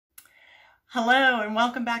Hello and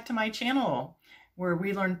welcome back to my channel where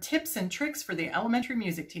we learn tips and tricks for the elementary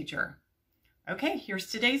music teacher. Okay,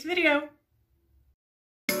 here's today's video.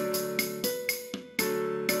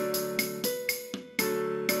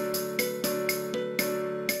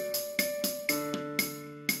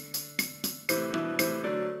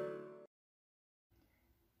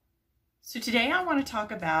 So today I want to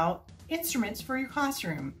talk about instruments for your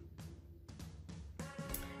classroom.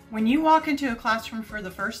 When you walk into a classroom for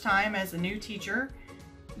the first time as a new teacher,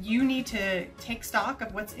 you need to take stock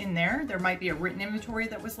of what's in there. There might be a written inventory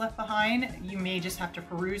that was left behind. You may just have to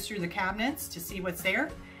peruse through the cabinets to see what's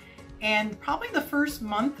there. And probably the first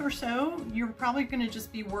month or so, you're probably going to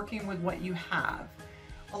just be working with what you have.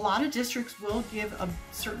 A lot of districts will give a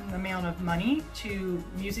certain amount of money to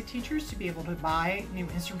music teachers to be able to buy new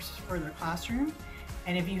instruments for their classroom.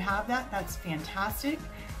 And if you have that, that's fantastic.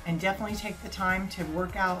 And definitely take the time to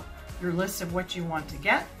work out your list of what you want to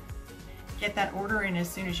get. Get that order in as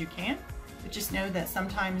soon as you can, but just know that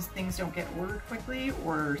sometimes things don't get ordered quickly,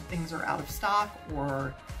 or things are out of stock,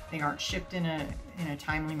 or they aren't shipped in a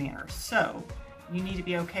timely manner. So you need to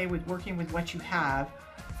be okay with working with what you have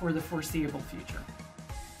for the foreseeable future.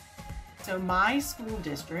 So my school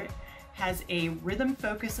district has a rhythm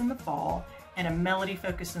focus in the fall and a melody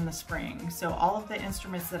focus in the spring. So all of the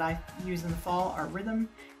instruments that I use in the fall are rhythm,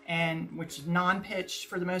 and which is non-pitched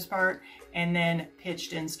for the most part, and then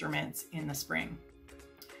pitched instruments in the spring.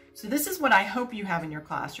 So this is what I hope you have in your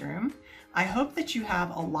classroom. I hope that you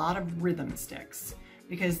have a lot of rhythm sticks,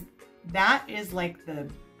 because that is like the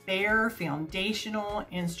bare foundational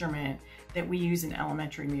instrument that we use in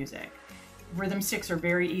elementary music. Rhythm sticks are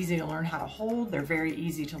very easy to learn how to hold. They're very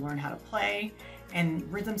easy to learn how to play. And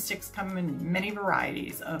rhythm sticks come in many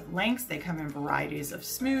varieties of lengths. They come in varieties of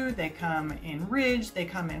smooth. They come in ridge. They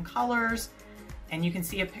come in colors. And you can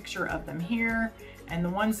see a picture of them here. And the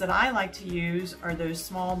ones that I like to use are those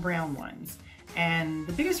small brown ones. And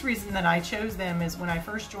the biggest reason that I chose them is when I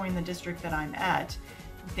first joined the district that I'm at,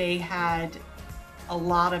 they had a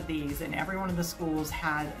lot of these, and every one of the schools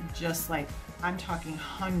had just like, I'm talking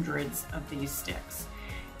hundreds of these sticks.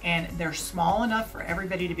 And they're small enough for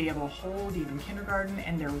everybody to be able to hold, even kindergarten,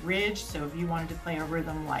 and they're ridged. So if you wanted to play a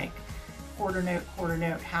rhythm like quarter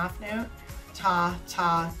note, half note, ta,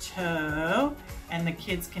 ta, to, and the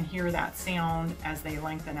kids can hear that sound as they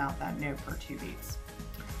lengthen out that note for 2 beats.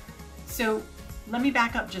 So let me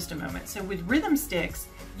back up just a moment. So with rhythm sticks,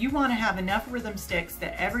 you want to have enough rhythm sticks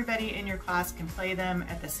that everybody in your class can play them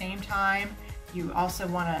at the same time. You also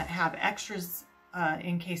want to have extras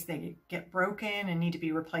in case they get broken and need to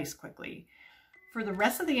be replaced quickly. For the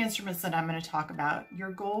rest of the instruments that I'm going to talk about,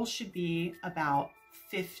 your goal should be about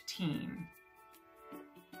 15,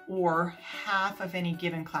 or half of any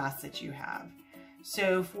given class that you have.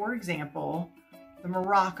 So for example, the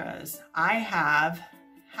maracas, I have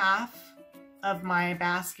half of my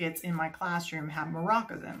baskets in my classroom have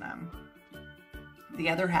maracas in them. The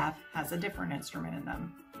other half has a different instrument in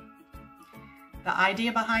them. The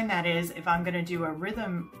idea behind that is, if I'm going to do a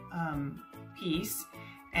rhythm piece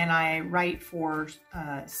and I write for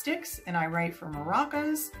sticks and I write for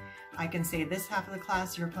maracas, I can say this half of the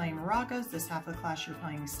class you're playing maracas, this half of the class you're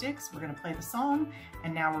playing sticks. We're going to play the song,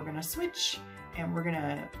 and now we're going to switch, and we're going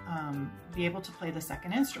to be able to play the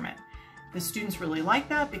second instrument. The students really like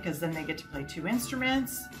that because then they get to play 2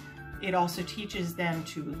 instruments. It also teaches them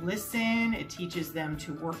to listen, it teaches them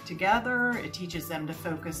to work together, it teaches them to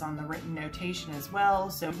focus on the written notation as well,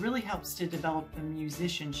 so it really helps to develop the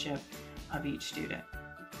musicianship of each student.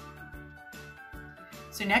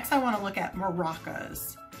 So next I want to look at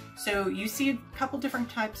maracas. So you see a couple different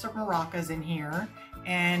types of maracas in here,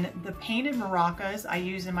 and the painted maracas I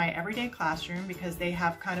use in my everyday classroom because they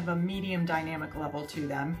have kind of a medium dynamic level to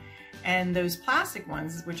them. And those plastic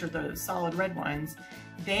ones, which are the solid red ones,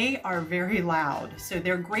 they are very loud. So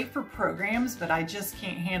they're great for programs, but I just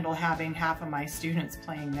can't handle having half of my students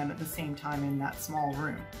playing them at the same time in that small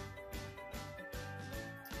room.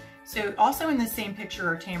 So also in the same picture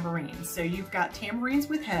are tambourines. So you've got tambourines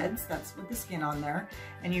with heads, that's with the skin on there,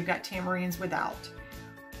 and you've got tambourines without.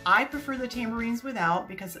 I prefer the tambourines without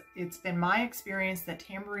because it's been my experience that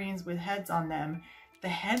tambourines with heads on them, the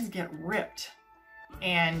heads get ripped.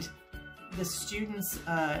 And the students,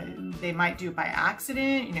 they might do it by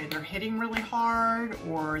accident, you know, they're hitting really hard,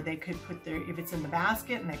 or they could put their, if it's in the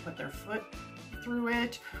basket and they put their foot through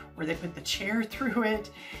it, or they put the chair through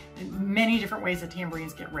it. Many different ways that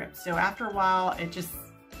tambourines get ripped. So after a while, it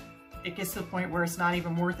gets to the point where it's not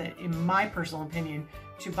even worth it, in my personal opinion,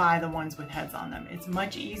 to buy the ones with heads on them. It's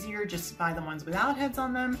much easier just to buy the ones without heads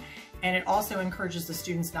on them, and it also encourages the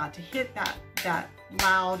students not to hit that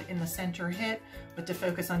loud in the center hit, but to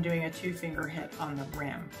focus on doing a 2-finger hit on the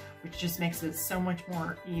rim, which just makes it so much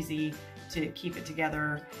more easy to keep it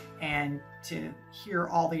together and to hear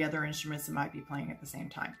all the other instruments that might be playing at the same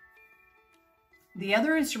time. The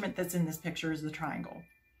other instrument that's in this picture is the triangle.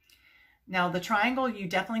 Now the triangle, you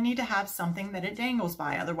definitely need to have something that it dangles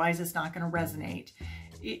by, otherwise it's not going to resonate.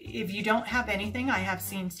 If you don't have anything, I have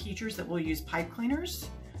seen teachers that will use pipe cleaners.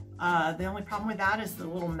 The only problem with that is the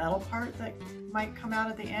little metal part that might come out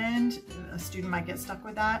at the end. A student might get stuck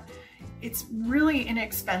with that. It's really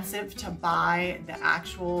inexpensive to buy the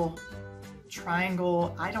actual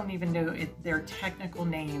triangle. I don't even know their technical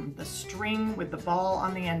name. The string with the ball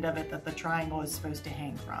on the end of it that the triangle is supposed to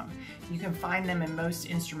hang from. You can find them in most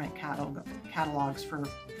instrument catalogs for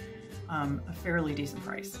a fairly decent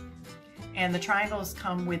price. And the triangles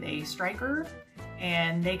come with a striker,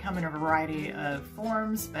 and they come in a variety of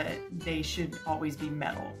forms, but they should always be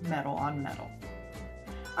metal on metal.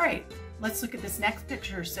 All right, let's look at this next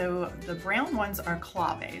picture. So the brown ones are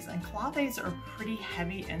claves, and claves are pretty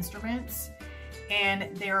heavy instruments,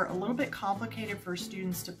 and they're a little bit complicated for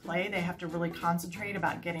students to play. They have to really concentrate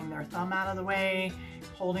about getting their thumb out of the way,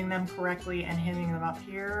 holding them correctly, and hitting them up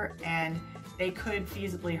here, and they could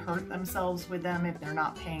feasibly hurt themselves with them if they're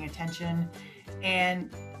not paying attention.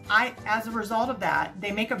 And as a result of that,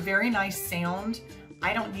 they make a very nice sound.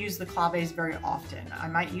 I don't use the claves very often. I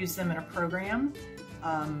might use them in a program,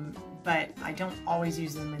 but I don't always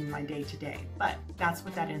use them in my day-to-day, but that's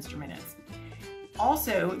what that instrument is.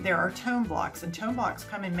 Also, there are tone blocks, and tone blocks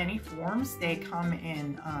come in many forms. They come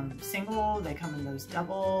in single, they come in those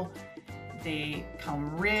double, they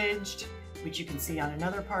come ridged, which you can see on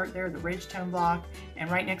another part there, the ridge tone block, and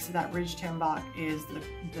right next to that ridge tone block is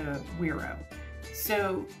the Wero.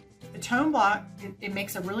 So the tone block, it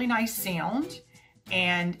makes a really nice sound,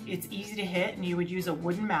 and it's easy to hit, and you would use a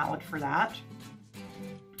wooden mallet for that.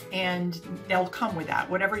 And they'll come with that.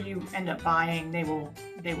 Whatever you end up buying, they will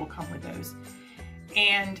come with those.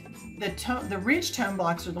 And the ridge tone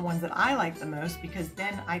blocks are the ones that I like the most, because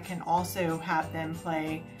then I can also have them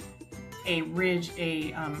play a ridge,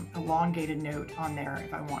 elongated note on there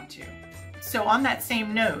if I want to. So on that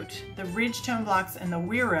same note, the ridge tone blocks and the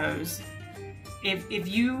Weros, if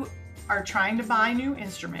you are trying to buy new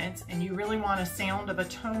instruments and you really want a sound of a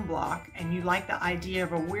tone block and you like the idea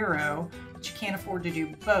of a Wero, but you can't afford to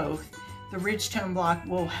do both, the ridge tone block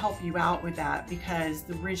will help you out with that, because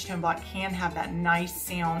the ridge tone block can have that nice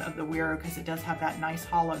sound of the Wero, because it does have that nice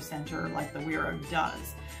hollow center like the Wero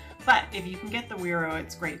does. But if you can get the Wero,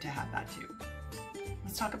 it's great to have that too.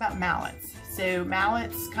 Let's talk about mallets. So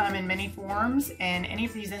mallets come in many forms, and any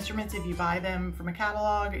of these instruments, if you buy them from a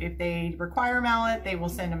catalog, if they require a mallet, they will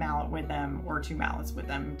send a mallet with them, or 2 mallets with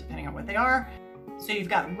them, depending on what they are. So you've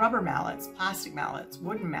got rubber mallets, plastic mallets,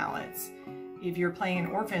 wooden mallets. If you're playing an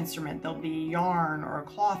Orff instrument, there'll be yarn or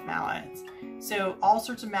cloth mallets. So all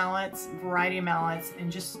sorts of mallets, variety of mallets,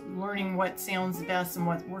 and just learning what sounds the best and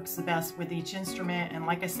what works the best with each instrument. And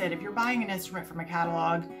like I said, if you're buying an instrument from a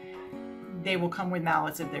catalog, they will come with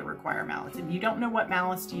mallets if they require mallets. If you don't know what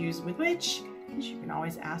mallets to use with which, you can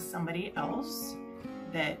always ask somebody else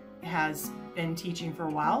that has been teaching for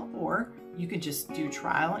a while, or you can just do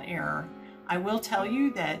trial and error. I will tell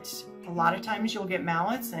you that a lot of times you'll get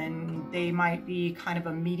mallets and they might be kind of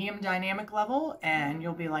a medium dynamic level, and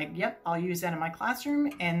you'll be like, yep, I'll use that in my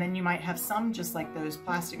classroom. And then you might have some, just like those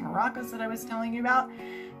plastic maracas that I was telling you about,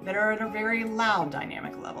 that are at a very loud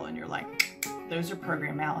dynamic level, and you're like, those are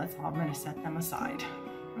program mallets, I'm going to set them aside.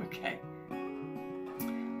 Okay.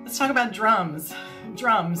 Let's talk about drums.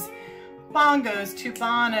 Drums. Bongos,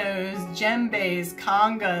 tubanos, djembes,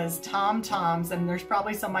 congas, tom-toms, and there's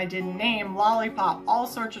probably some I didn't name, lollipop, all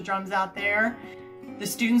sorts of drums out there. The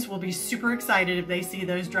students will be super excited if they see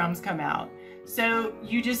those drums come out. So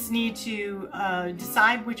you just need to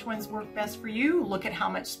decide which ones work best for you. Look at how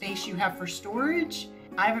much space you have for storage.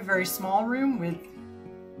 I have a very small room with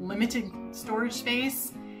limited storage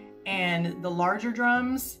space, and the larger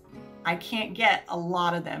drums, I can't get a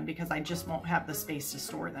lot of them because I just won't have the space to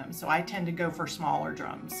store them. So I tend to go for smaller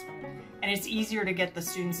drums. And it's easier to get the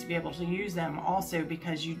students to be able to use them also,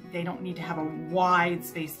 because they don't need to have a wide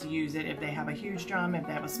space to use it. If they have a huge drum, if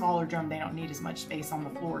they have a smaller drum, they don't need as much space on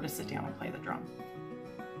the floor to sit down and play the drum.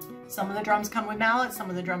 Some of the drums come with mallets, some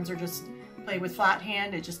of the drums are just played with flat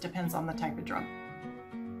hand. It just depends on the type of drum.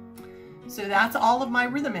 So that's all of my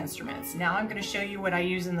rhythm instruments. Now I'm going to show you what I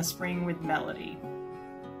use in the spring with melody.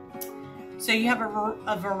 So you have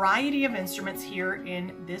a variety of instruments here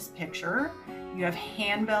in this picture. You have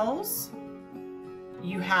handbells,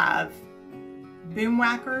 you have boom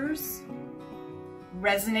whackers,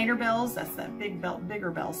 resonator bells, that's that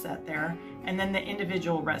bigger bell set there, and then the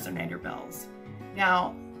individual resonator bells.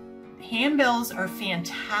 Now, handbells are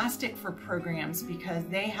fantastic for programs because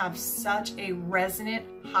they have such a resonant,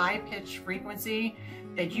 high-pitched frequency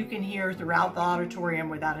that you can hear throughout the auditorium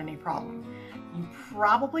without any problem. You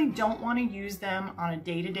probably don't want to use them on a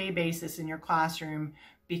day-to-day basis in your classroom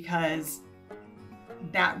because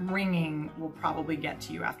that ringing will probably get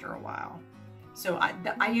to you after a while. So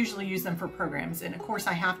I usually use them for programs, and of course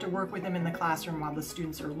I have to work with them in the classroom while the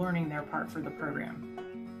students are learning their part for the program.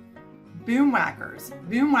 Boom whackers.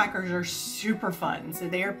 Boom whackers are super fun. So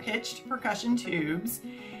they are pitched percussion tubes,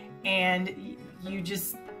 and you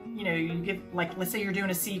just, you know, you give, like, let's say you're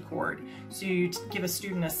doing a C chord. So you give a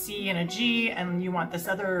student a C and a G, and you want this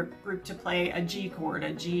other group to play a G chord,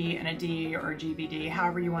 a G and a D, or a GBD,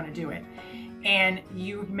 however you want to do it. And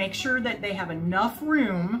you make sure that they have enough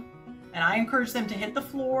room, and I encourage them to hit the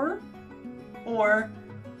floor or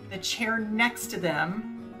the chair next to them.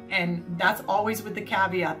 And that's always with the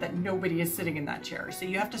caveat that nobody is sitting in that chair. So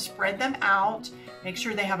you have to spread them out, make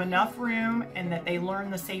sure they have enough room, and that they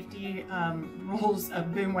learn the safety rules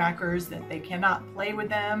of boom whackers, that they cannot play with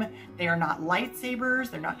them. They are not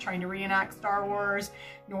lightsabers. They're not trying to reenact Star Wars,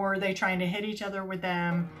 nor are they trying to hit each other with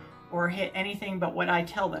them or hit anything but what I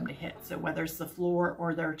tell them to hit. So whether it's the floor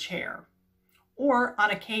or their chair. Or on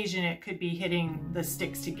occasion, it could be hitting the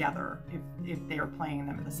sticks together if they're playing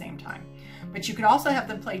them at the same time. But you could also have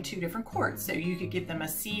them play two different chords. So you could give them a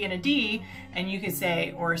C and a D, and you could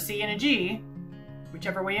say, or a C and a G,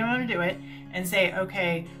 whichever way you want to do it, and say,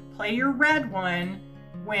 okay, play your red one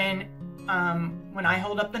when I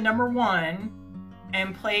hold up the number 1,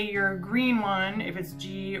 and play your green one if it's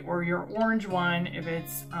G, or your orange one if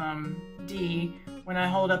it's D, when I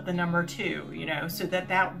hold up the number 2, you know, so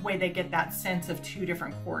that way they get that sense of two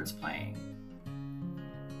different chords playing.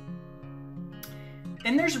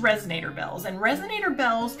 Then there's resonator bells, and resonator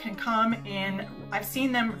bells can come in, I've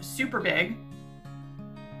seen them super big,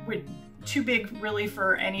 too big really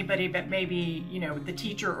for anybody but maybe, you know, the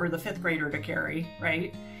teacher or the 5th grader to carry,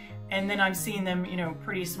 right? And then I've seen them, you know,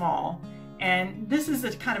 pretty small. And this is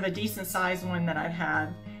a kind of a decent sized one that I've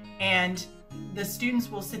had. And the students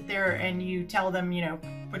will sit there and you tell them, you know,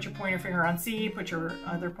 put your pointer finger on C, put your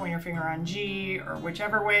other pointer finger on G, or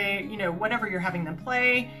whichever way, you know, whatever you're having them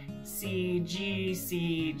play, C, G,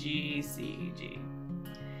 C, G, C, G.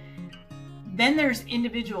 Then there's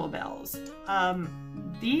individual bells.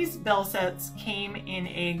 These bell sets came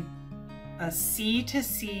in a C to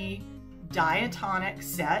C diatonic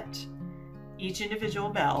set, each individual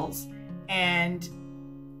bells, and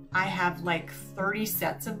I have like 30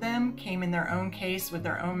 sets of them, came in their own case with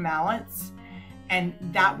their own mallets, and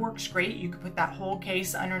that works great. You could put that whole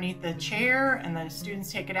case underneath the chair and the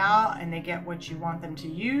students take it out and they get what you want them to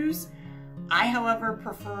use. I, however,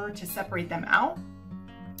 prefer to separate them out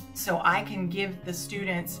so I can give the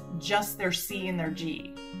students just their C and their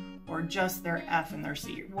G, or just their F and their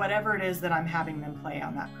C, whatever it is that I'm having them play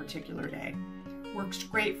on that particular day. Works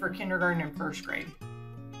great for kindergarten and 1st grade.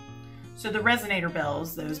 So the resonator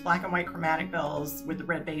bells, those black and white chromatic bells with the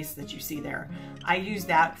red base that you see there, I use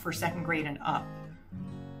that for 2nd grade and up.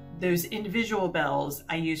 Those individual bells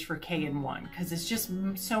I use for K and 1 because it's just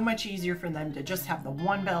so much easier for them to just have the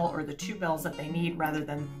 1 bell or the 2 bells that they need rather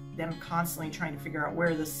than them constantly trying to figure out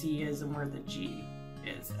where the C is and where the G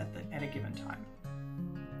is at a given time.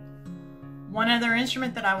 One other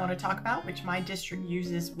instrument that I want to talk about, which my district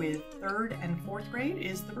uses with 3rd and 4th grade,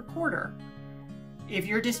 is the recorder. If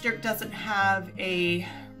your district doesn't have a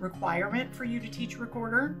requirement for you to teach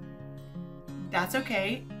recorder, that's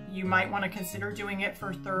okay. You might want to consider doing it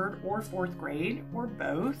for 3rd or 4th grade, or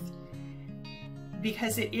both,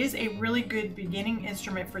 because it is a really good beginning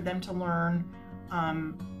instrument for them to learn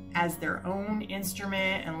as their own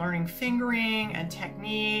instrument, and learning fingering and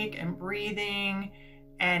technique and breathing.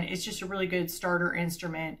 And it's just a really good starter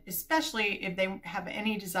instrument, especially if they have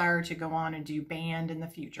any desire to go on and do band in the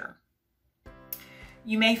future.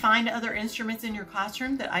 You may find other instruments in your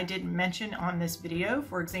classroom that I didn't mention on this video.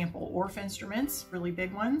 For example, Orff instruments, really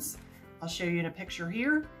big ones. I'll show you in a picture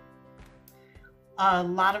here. A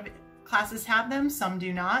lot of classes have them, some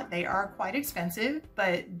do not. They are quite expensive,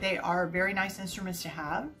 but they are very nice instruments to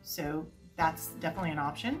have, so that's definitely an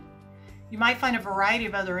option. You might find a variety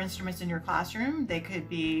of other instruments in your classroom. They could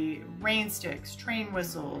be rain sticks, train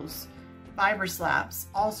whistles, vibroslaps,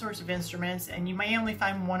 all sorts of instruments, and you may only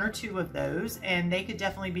find 1 or 2 of those, and they could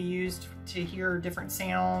definitely be used to hear different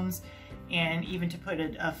sounds and even to put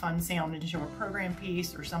a fun sound into a program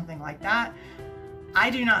piece or something like that. I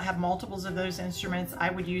do not have multiples of those instruments. I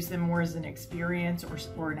would use them more as an experience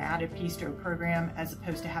or an added piece to a program, as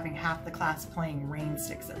opposed to having half the class playing rain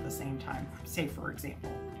sticks at the same time, say for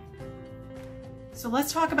example. So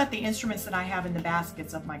let's talk about the instruments that I have in the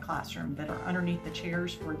baskets of my classroom that are underneath the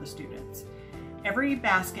chairs for the students. Every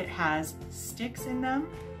basket has sticks in them.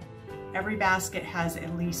 Every basket has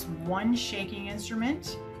at least one shaking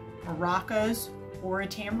instrument, maracas, or a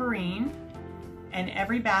tambourine. And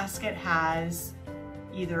every basket has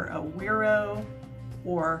either a güiro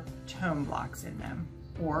or tone blocks in them,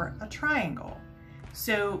 or a triangle.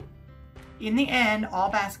 So in the end, all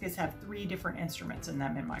baskets have 3 different instruments in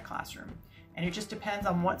them in my classroom. And it just depends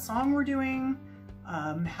on what song we're doing,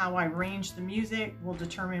 how I arrange the music will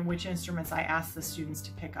determine which instruments I ask the students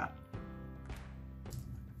to pick up.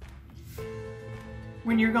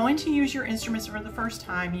 When you're going to use your instruments for the first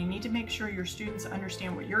time, you need to make sure your students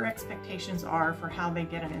understand what your expectations are for how they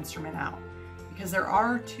get an instrument out. Because there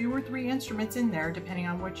are 2 or 3 instruments in there, depending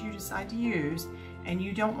on what you decide to use, and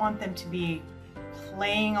you don't want them to be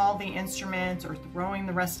playing all the instruments or throwing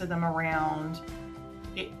the rest of them around.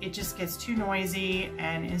 It just gets too noisy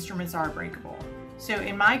and instruments are breakable. So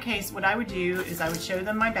in my case, what I would do is I would show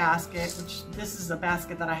them my basket, which this is a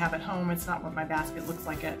basket that I have at home. It's not what my basket looks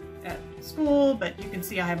like at school, but you can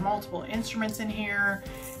see I have multiple instruments in here.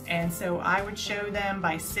 And so I would show them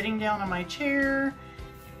by sitting down on my chair,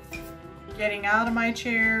 getting out of my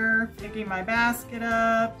chair, picking my basket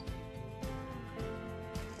up,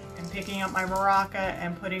 and picking up my maraca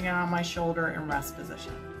and putting it on my shoulder in rest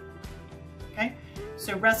position. Okay?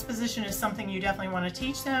 So rest position is something you definitely want to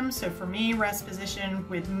teach them. So for me, rest position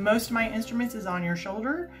with most of my instruments is on your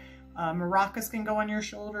shoulder. Maracas can go on your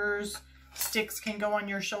shoulders. Sticks can go on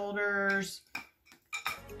your shoulders.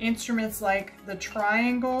 Instruments like the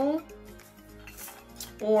triangle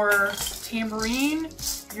or tambourine,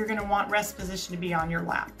 you're going to want rest position to be on your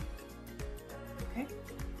lap. Okay?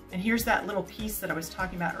 And here's that little piece that I was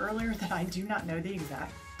talking about earlier that I do not know the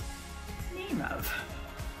exact name of.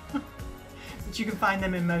 But you can find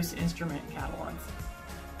them in most instrument catalogs.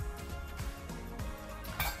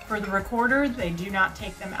 For the recorder, they do not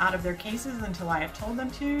take them out of their cases until I have told them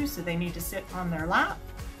to, so they need to sit on their lap.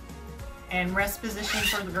 And rest position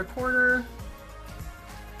for the recorder,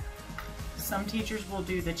 some teachers will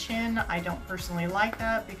do the chin. I don't personally like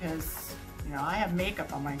that because, you know, I have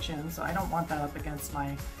makeup on my chin, so I don't want that up against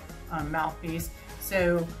my mouthpiece.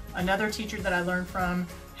 So another teacher that I learned from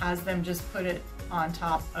has them just put it on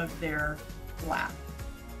top of their lap.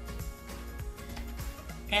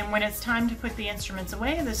 And when it's time to put the instruments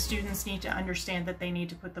away, the students need to understand that they need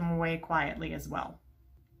to put them away quietly as well.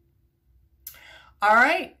 All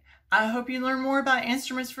right, I hope you learn more about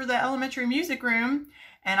instruments for the elementary music room,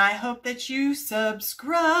 and I hope that you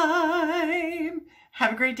subscribe.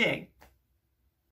 Have a great day.